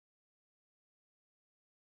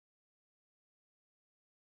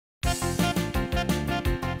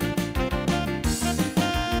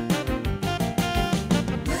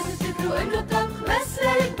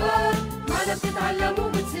تتعلموا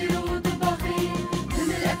بتصيروا طباخين،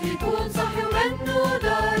 من الأكل يكون صحي ومنه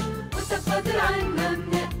ضار، والتفاضل عنا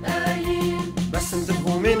منقايين. بس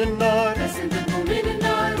انتبهوا من النار، بس انتبهوا من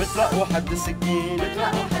النار، وتلاقوا حد السكين،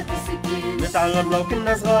 بتلاقوا حد السكين. نتعلم لو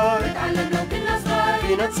كنا صغار، نتعلم لو كنا صغار،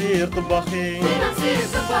 فينا نصير طباخين، فينا نصير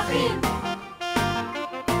طباخين.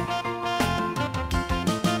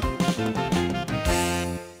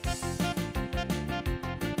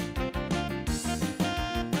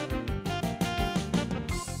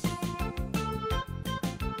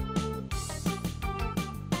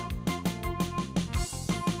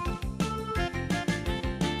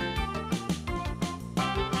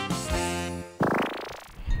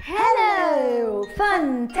 Hello,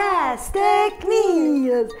 fantastic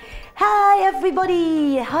meals. Hi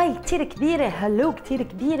everybody. هاي كتير كبيرة، هلو كتير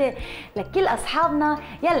كبيرة لكل أصحابنا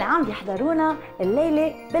يلي عم يحضرونا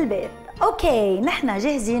الليلة بالبيت. اوكي، نحن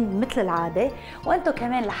جاهزين مثل العادة، وانتم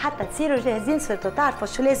كمان لحتى تصيروا جاهزين صرتوا تعرفوا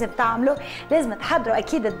شو لازم تعملوا. لازم تحضروا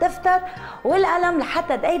اكيد الدفتر والقلم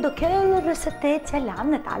لحتى تأيدوا كل الريسبتات يلي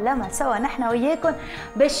عم نتعلمها سوا نحن وياكم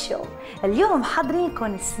بالشو. اليوم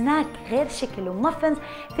محضرينكم سناك غير شكل ومافنز،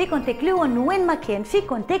 فيكم تاكلوهم وين ما كان،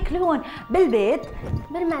 فيكم تاكلوهم بالبيت،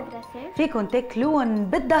 بالمدرسة، فيكم تاكلوهم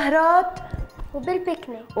بالظهرات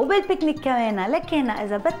وبالبيكنيك كمان. لكن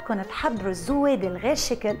اذا بدكم تحضروا الزوادي الغير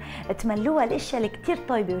شكل تملوها الاشياء اللي كثير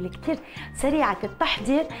طيبه واللي كثير سريعه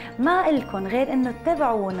التحضير، ما إلكن غير انه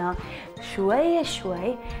تتابعونا شوي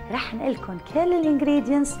شوي. رح نقلكم كل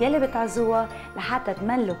الانجريدينتس يلي بتعزوها لحتى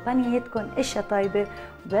تملوا بانياتكم اشياء طيبه،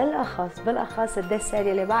 بالاخص الدسر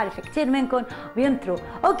يلي بعرف كثير منكم بينطروا.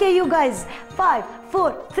 اوكي يو جايز، 5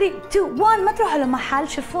 4 3 2 1، ما تروحوا لمحل،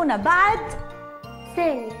 شوفونا بعد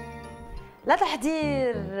ثانية.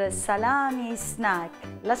 لتحضير سلامي سناك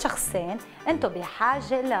لشخصين انتو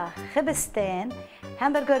بحاجة لخبزتين،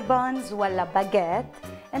 همبرجر بانز ولا باجيت.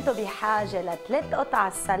 انتو بحاجة ل3 قطع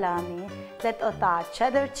سلامي، 3 قطع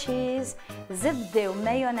تشيدر تشيز، زبدة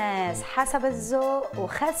ومايونيز حسب الذوق،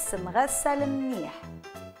 وخس مغسل منيح.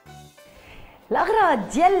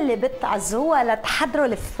 الأغراض يلي بتعزوها لتحضروا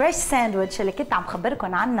الفريش ساندويتش اللي كنت عم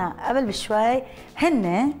خبركم عنها قبل بشوي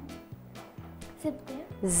هن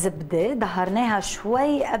الزبدة دهرناها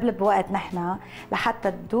شوي قبل بوقت نحن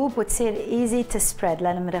لحتى تذوب وتصير ايزي تو سبريد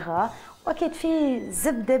للمرغة، واكيد في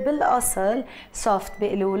زبدة بالاصل سوفت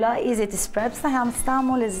بيقولولها ايزي تو سبريد، بس نحن عم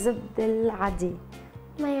نستعمل الزبدة العادية.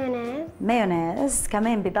 مايونيز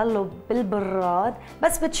كمان بيضلوا بالبراد،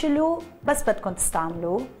 بس بتشيلوه بس بدكم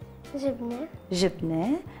تستعملوه.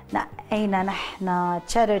 جبنة نقينا نحن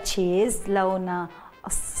تشيدر تشيز لونها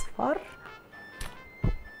اصفر.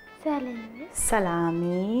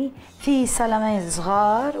 سلامي، في سلامي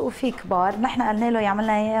صغار وفي كبار، نحن قلنا له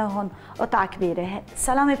يعملنا اياهم قطعه كبيره.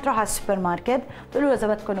 السلامي بتروح على السوبر ماركت بتقولوا له اذا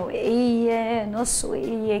بدكم وقيه، نص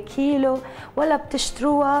وقيه، كيلو، ولا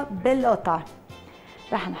بتشتروها بالقطع.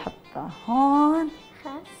 رح نحطها هون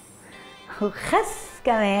وخس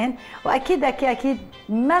كمان، واكيد اكيد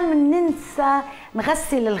ما بننسى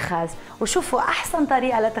نغسل الخس. وشوفوا احسن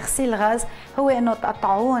طريقه لتغسيل الغاز هو انه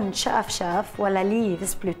تقطعون شقف ولا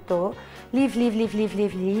ليفز بلوتو،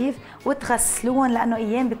 ليف وتغسلون، لانه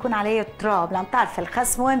ايام بيكون عليه تراب. لان بتعرف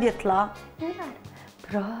الخس وين بيطلع؟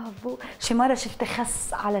 برافو. شي مره شفت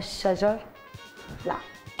خس على الشجر؟ لا،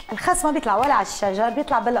 الخس ما بيطلع ولا على الشجر،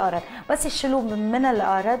 بيطلع بالارض، بس يشيلوه من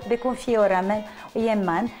الارض بيكون فيه رمل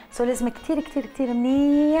ويمن، سو لازم كثير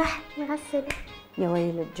منيح نغسل. يا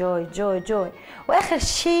ويلي، جوي. واخر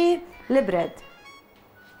شيء البريد.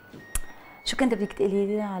 شو كنت بدك تقولي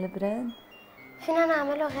لي على البريد؟ فينا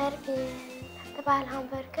نعمله غير تبع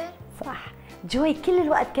الهامبرجر؟ صح، جوي كل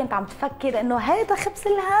الوقت كنت عم تفكر انه هيدا خبز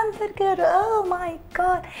الهامبرجر. اوه ماي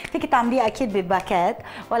جاد، فيك تعمليه اكيد بباكيت،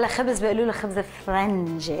 ولا خبز بيقولوا له خبز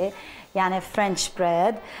فرنجي يعني فرنش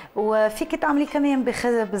بريد، وفيك تعمليه كمان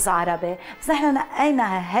بخبز عربي. بس نحن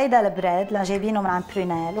نقينا هيدا البريد اللي جايبينه من عند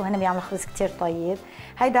برينيل، وهن بيعملوا خبز كثير طيب.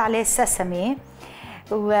 هيدا عليه سسمي،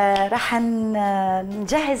 ورح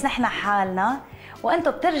نجهز نحن حالنا،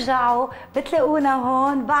 وانتم بترجعوا بتلاقونا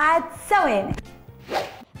هون بعد ثواني.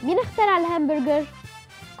 مين اخترع الهامبرجر؟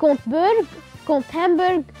 كونت برج، كونت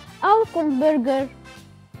هامبرج، أو كونت برجر؟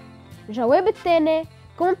 الجواب الثاني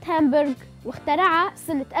كونت هامبرج، واخترعها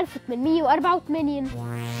سنة 1884.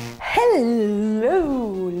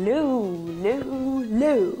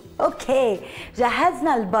 لو اوكي،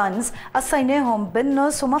 جهزنا البنز، قصيناهم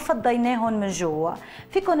بالنص وما فضيناهم من جوا.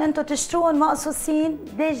 فيكم انتم تشتروهم مقصوصين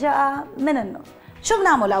ديجا من النص. شو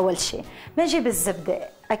بنعمل اول شيء؟ بنجيب الزبده،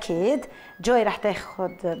 اكيد جوي رح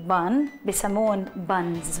تاخذ بان، بسموهم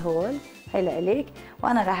بانز هول، هي لإلك،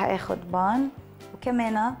 وانا رح اخذ بان،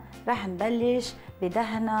 وكمان رح نبلش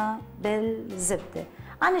بدهنها بالزبده.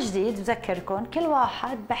 عن جديد بذكركم كل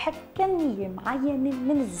واحد بحب كمية معينة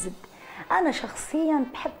من الزبدة. أنا شخصياً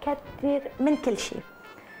بحب كتر من كل شيء.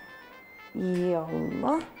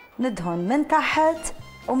 يلا ندهن من تحت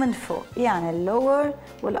ومن فوق، يعني اللور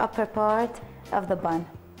والupper part of the bun.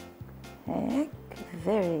 هيك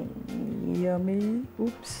very yummy.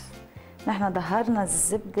 اوبس، نحن ظهرنا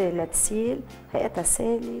الزبدة لتسيل، هيئتها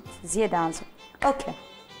سالت زيادة عن زبدة. اوكي،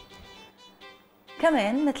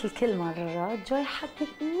 كمان مثل كل مرة جوي حطت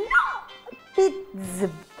نقطة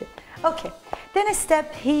زبدة. اوكي، تاني ستيب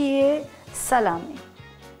هي السلامي.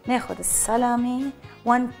 ناخد السلامي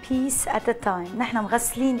one piece at a time. نحن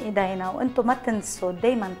مغسلين ايدينا، وانتم ما تنسوا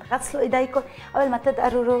دايما تغسلوا ايديكم قبل ما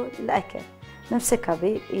تقرروا الاكل. نمسكها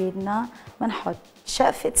بايدنا، بنحط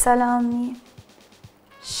شقفة سلامي،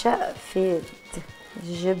 شقفة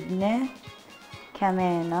جبنة،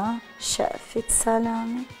 كمان شقفة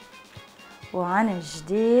سلامي، وعن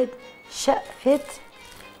جديد شقفة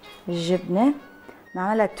جبنة.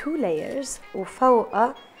 نعملها 2 layers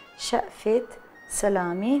وفوقها شقفة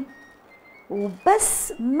سلامي،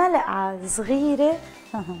 وبس ملعقة صغيرة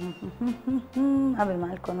قبل ما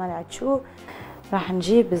أقولكم ملعقة شو، راح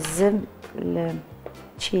نجيب الزبد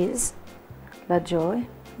التشيز لجوي،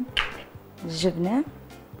 الجبنة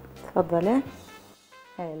تفضلي.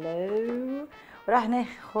 هلو. وراح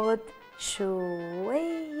ناخد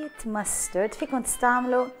شوية ماسترد، فيكم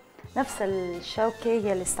تستعملوا نفس الشوكة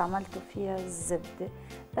هي اللي استعملتوا فيها الزبدة،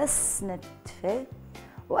 بس نتفة.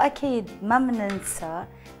 وأكيد ما بننسى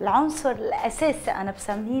العنصر الأساسي أنا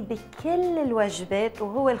بسميه بكل الوجبات،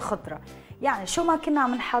 وهو الخضرة. يعني شو ما كنا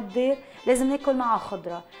عم نحضر لازم ناكل معه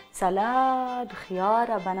خضرة، سلاد،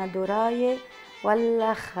 خيارة، بندوراية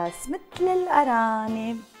ولا خس مثل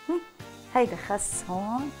الأرانب. هيدا خس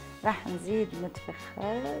هون، راح نزيد نتفة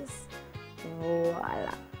خس.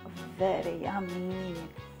 فوالا فيري يامي.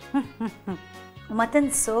 وما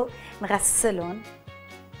تنسوا نغسلهم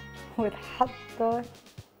ونحطهم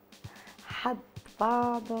حد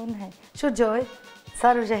بعضهم. هي شو جوي؟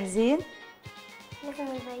 صاروا جاهزين؟ لازم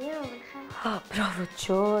نزينهم بالخس. برافو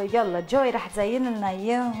جوي. يلا جوي رح تزين لنا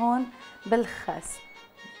اياهم بالخس.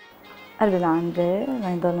 قربي لعندي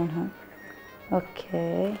ليضلون هون.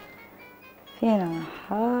 اوكي، فينا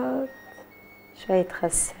نحط شوية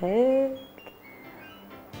خس هيك.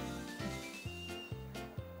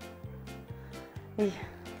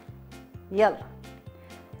 يلا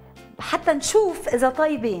حتى نشوف اذا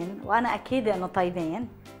طيبين، وانا اكيد انه طيبين.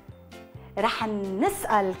 رح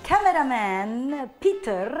نسال كاميرامان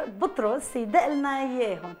بيتر بطرس يدق لنا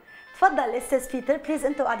اياهم. تفضل استاذ بيتر، بليز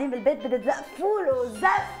انتوا قاعدين بالبيت بدي تزقفوا له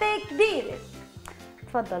زقفه كبيره.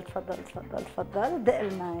 تفضل تفضل تفضل تفضل دق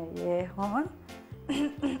لنا اياهم.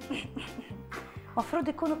 مفروض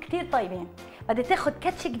يكونوا كثير طيبين. بدي تاخذ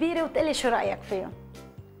كاتشة كبيره وتقلي شو رايك فيهم.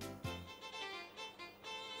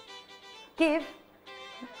 كيف؟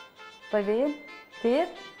 طيبين؟ كثير؟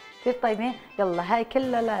 كثير طيبين؟ يلا هاي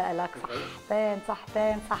كلها لك. صحتين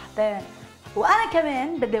صحتين صحتين. وأنا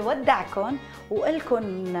كمان بدي أودعكم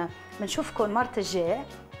وأقلكم بنشوفكم مرة الجاي.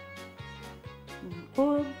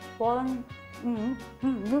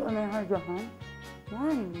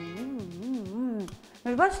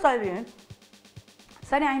 مش بس طيبين،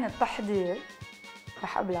 سريعين التحضير.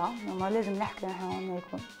 رح قبلها ما لازم نحكي نحن هون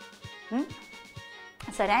ويكون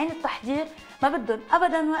سريعين التحضير، ما بدهم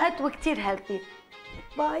ابدا وقت، وكتير هيلثي.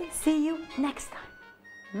 باي، سي يو نيكست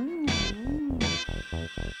تايم.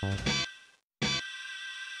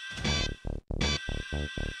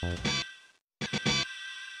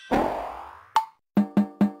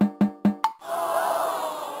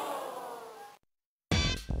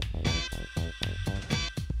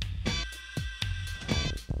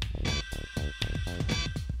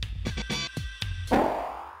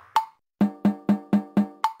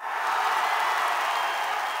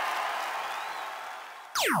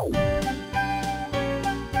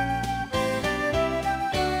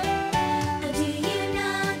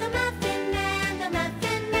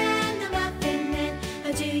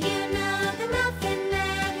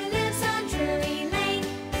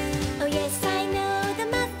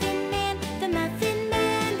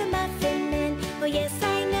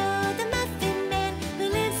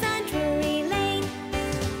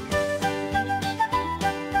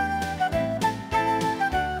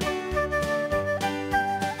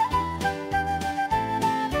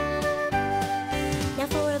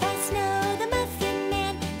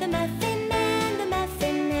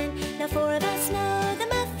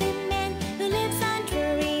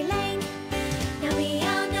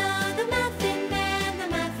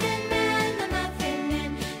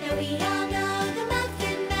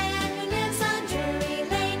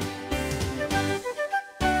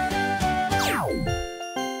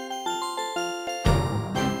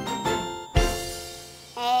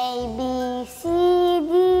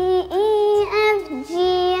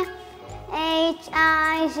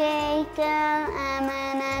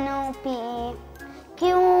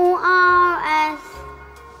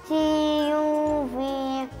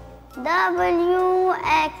 W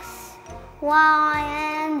X Y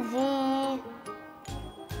and Z.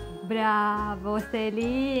 برافو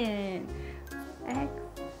سيلين.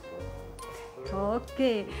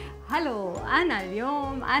 اوكي هلو،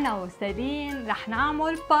 انا وسيلين رح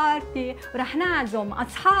نعمل بارتي ورح نعزم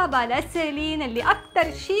اصحابها لسيلين اللي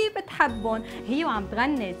اكثر شيء بتحبهم. هي وعم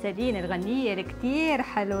تغني سيلين الغنيه اللي كثير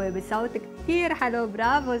حلوه بصوت كثير حلو.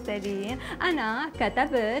 برافو سيلين. انا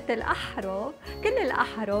كتبت الاحرف، كل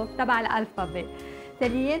الاحرف تبع الالفابet.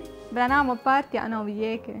 سيلين بدنا نعمل بارتي انا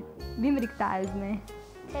وياكي. مين بدك تعزمي؟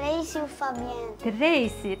 تريسي وفابيان.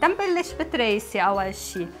 تريسي. تنبلش بتريسي اول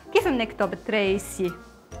شيء. كيف بنكتب تريسي؟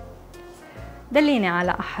 دليني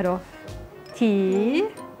على احرف. تي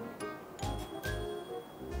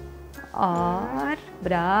ار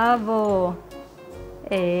برافو.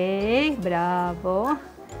 اي برافو.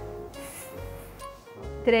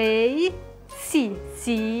 تريسي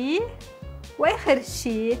سي. واخر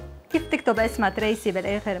شيء كيف تكتب اسمها تريسي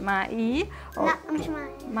بالاخر؟ مع اي؟ لا مش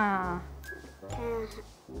معي. مع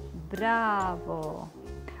برافو.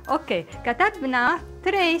 اوكي كتبنا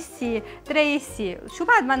تريسي. شو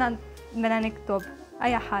بعد بدنا نكتب؟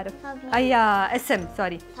 اي حرف؟ فابيان. اي اسم؟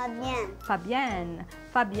 سوري.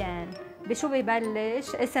 فابيان. بشو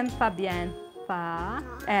ببلش اسم فابيان؟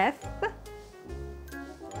 اف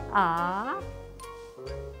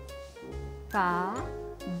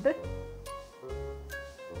ب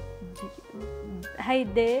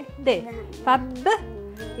هيدي د.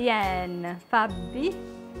 فابيان.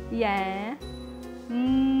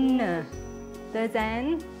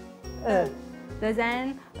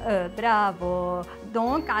 دزن برافو.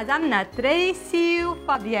 دونك عزمنا تريسي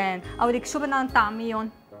وفابيان. اوريك شو بدنا نطعميهم؟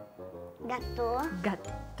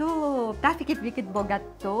 جاتو. بتعرفي كيف بيكتبوا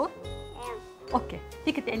جاتو؟ اوكي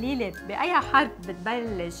فيك تقولي لي باي حرف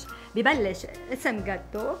ببلش اسم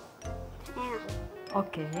جاتو؟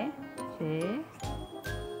 اوكي سي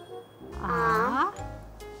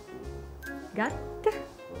جات.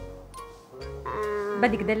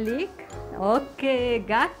 بدك دليك؟ اوكي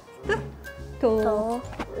جات تو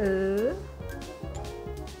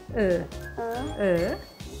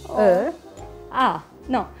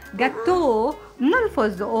نو جاتو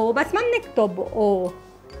بنلفظ او بس ما بنكتب او.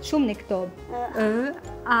 شو بنكتب؟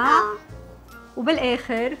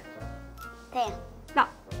 وبالاخر لا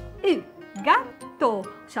جاتو.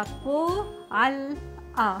 شابو على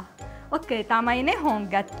اوكي طعميناهم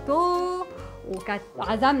جاتو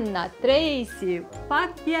وعزمنا تريسي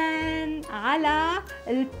وفابيان على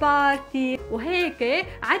البارتي، وهيك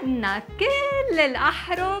عدنا كل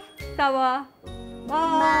الأحرف سوا.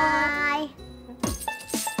 باي.